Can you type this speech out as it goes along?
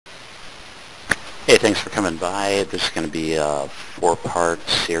thanks for coming by. This is going to be a 4-part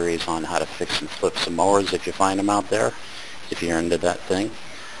series on how to fix and flip some mowers if you find them out there. If you're into that thing,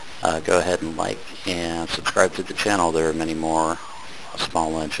 go ahead and like and subscribe to the channel. There are many more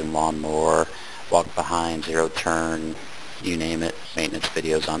small engine, lawnmower, walk behind, zero turn, you name it, maintenance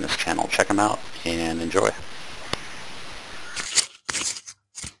videos on this channel. Check them out and enjoy.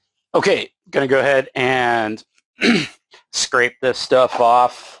 Okay, going to go ahead and scrape this stuff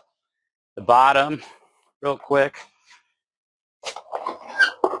off the bottom real quick.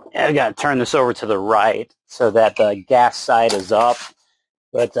 And I got to turn this over to the right so that the gas side is up.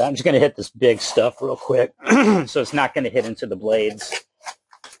 But I'm just going to hit this big stuff real quick so it's not going to hit into the blades.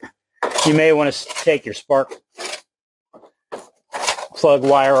 You may want to take your spark plug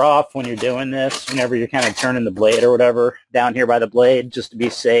wire off when you're doing this, whenever you're kind of turning the blade or whatever down here by the blade, just to be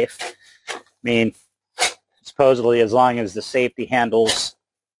safe. I mean, supposedly as long as the safety handle's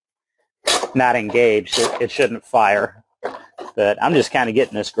not engaged, it shouldn't fire. But I'm just kind of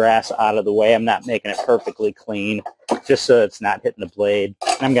getting this grass out of the way. I'm not making it perfectly clean, just so it's not hitting the blade.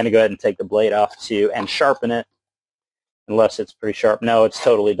 I'm going to go ahead and take the blade off too and sharpen it, unless it's pretty sharp. No, it's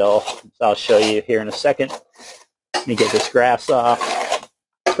totally dull. So I'll show you here in a second. Let me get this grass off.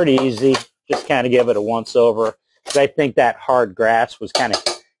 Pretty easy. Just kind of give it a once over. Because I think that hard grass was kind of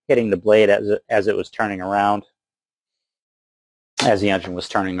hitting the blade as it was turning around, as the engine was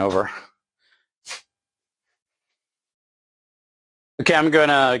turning over. Okay, I'm going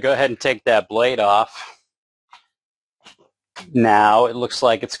to go ahead and take that blade off. Now it looks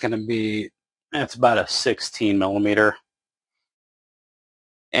like it's going to be, it's about a 16 millimeter.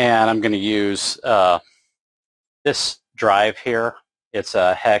 And I'm going to use this drive here. It's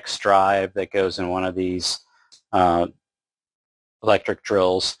a hex drive that goes in one of these electric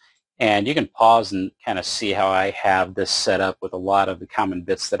drills. And you can pause and kind of see how I have this set up with a lot of the common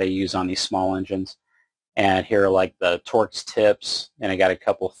bits that I use on these small engines. And here are like the Torx tips, and I got a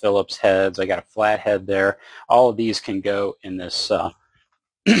couple of Phillips heads. I got a flat head there. All of these can go in this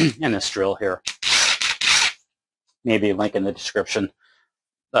in this drill here. Maybe a link in the description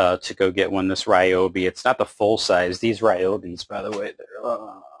to go get one. This Ryobi. It's not the full size. These Ryobis, by the way, they're,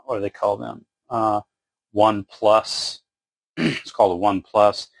 what do they call them? 1 plus. It's called a 1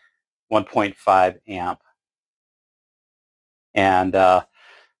 plus, 1.5 amp. And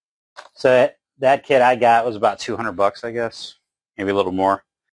so that kit I got was about $200, I guess, maybe a little more,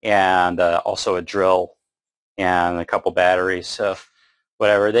 and also a drill and a couple batteries. So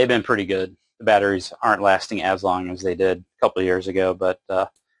whatever, they've been pretty good. The batteries aren't lasting as long as they did a couple of years ago, but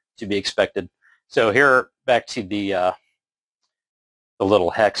to be expected. So here, back to the little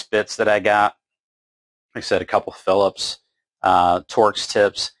hex bits that I got. Like I said, a couple Phillips, Torx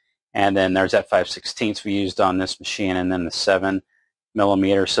tips, and then there's that 5/16 we used on this machine, and then the 7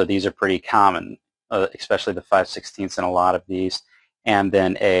 millimeter. So these are pretty common, especially the 5/16 in a lot of these. And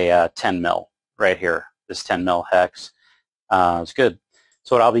then a 10 mil right here, this 10 mil hex. It's good.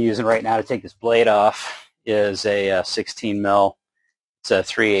 So what I'll be using right now to take this blade off is a 16 mil. It's a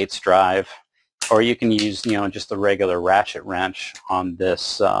 3/8 drive, or you can use, just a regular ratchet wrench on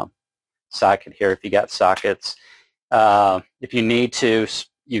this socket here if you got sockets. If you need to,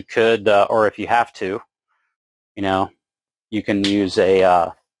 you could, or if you have to, you can use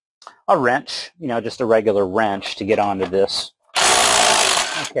a wrench, just a regular wrench to get onto this.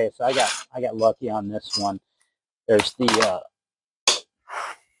 Okay, so I got lucky on this one. There's the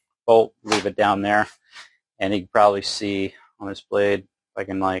bolt. Leave it down there, and you can probably see on this blade, if I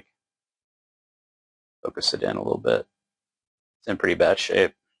can focus it in a little bit. It's in pretty bad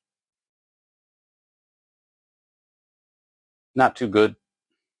shape. Not too good.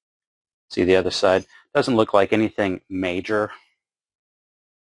 See the other side. Doesn't look like anything major.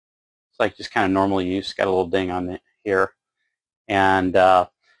 It's like just kind of normal use. Got a little ding on it here. And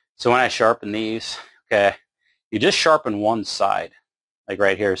so when I sharpen these, okay, you just sharpen one side. Like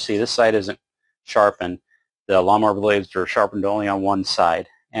right here. See, this side isn't sharpened. The lawnmower blades are sharpened only on one side.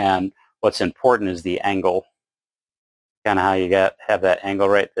 And what's important is the angle. Kind of how you have that angle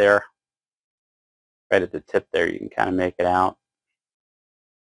right there. Right at the tip there, you can kind of make it out.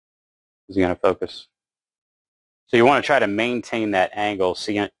 Is it going to focus? So you want to try to maintain that angle.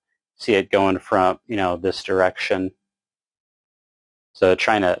 See it going from, this direction. So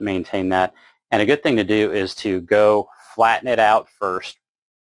trying to maintain that. And a good thing to do is to go flatten it out first.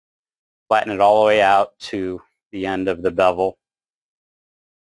 Flatten it all the way out to the end of the bevel.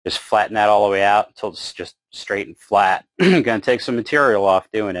 Just flatten that all the way out until it's just straight and flat. You're going to take some material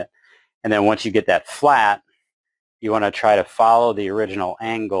off doing it. And then once you get that flat, you want to try to follow the original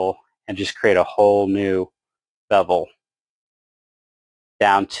angle and just create a whole new bevel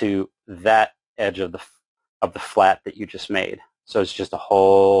down to that edge of the flat that you just made. So it's just a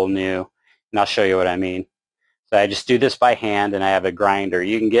whole new, and I'll show you what I mean. So I just do this by hand, and I have a grinder.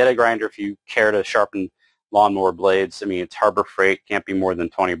 You can get a grinder if you care to sharpen lawnmower blades. I mean, it's Harbor Freight, can't be more than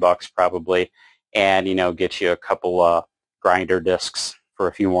 20 bucks probably, and get you a couple grinder discs for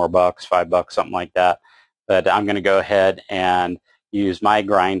a few more bucks, $5, something like that. But I'm going to go ahead and use my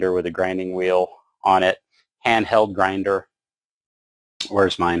grinder with a grinding wheel on it, handheld grinder.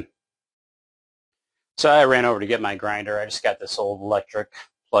 Where's mine? So I ran over to get my grinder. I just got this old electric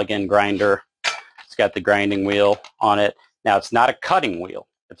plug-in grinder. It's got the grinding wheel on it. Now, it's not a cutting wheel.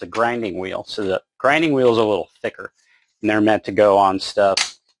 It's a grinding wheel. So the grinding wheels are a little thicker, and they're meant to go on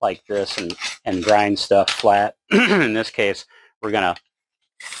stuff like this and grind stuff flat. In this case, we're going to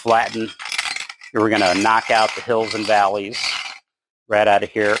flatten. We're going to knock out the hills and valleys right out of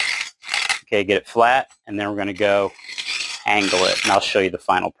here. Okay, get it flat, and then we're going to go angle it, and I'll show you the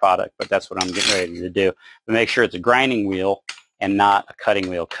final product, but that's what I'm getting ready to do. But make sure it's a grinding wheel and not a cutting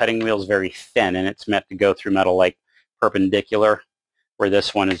wheel. Cutting wheel is very thin, and it's meant to go through metal like perpendicular, where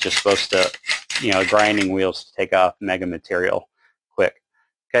this one is just supposed to, grinding wheels to take off mega material quick.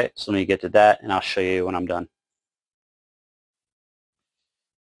 Okay, so let me get to that, and I'll show you when I'm done.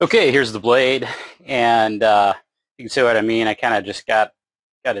 Okay, here's the blade, and you can see what I mean. I kind of just got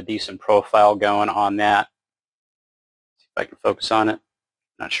a decent profile going on that. See if I can focus on it.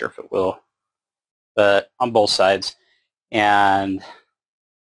 Not sure if it will, but on both sides. And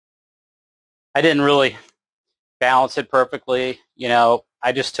I didn't really balance it perfectly.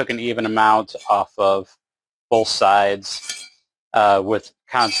 I just took an even amount off of both sides with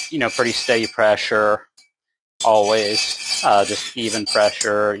pretty steady pressure. Always just even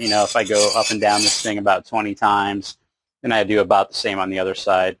pressure. If I go up and down this thing about 20 times, then I do about the same on the other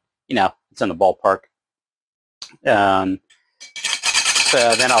side. It's in the ballpark.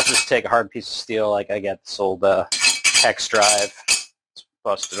 So then I'll just take a hard piece of steel, like I got this old hex drive. It's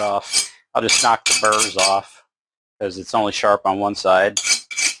busted off. I'll just knock the burrs off because it's only sharp on one side.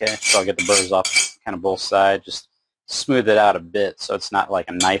 Okay, so I'll get the burrs off kind of both sides. Just smooth it out a bit so it's not like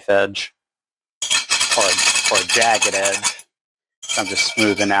a knife edge or a jagged edge. I'm just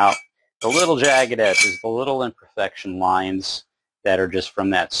smoothing out the little jagged edges, the little imperfection lines that are just from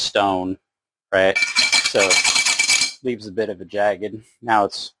that stone, right? So it leaves a bit of a jagged. Now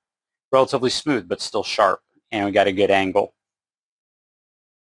it's relatively smooth, but still sharp, and we got a good angle.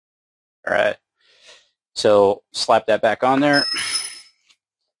 All right, so slap that back on there.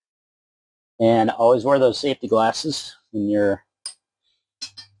 And always wear those safety glasses when you're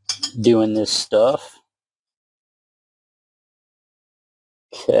doing this stuff.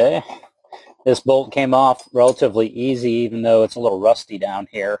 Okay, this bolt came off relatively easy, even though it's a little rusty down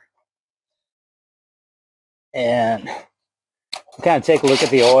here. And kind of take a look at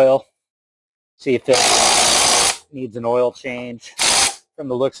the oil, see if it needs an oil change. From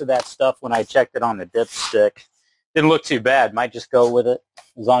the looks of that stuff, when I checked it on the dipstick, didn't look too bad. Might just go with it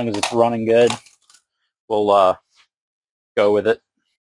as long as it's running good. We'll go with it.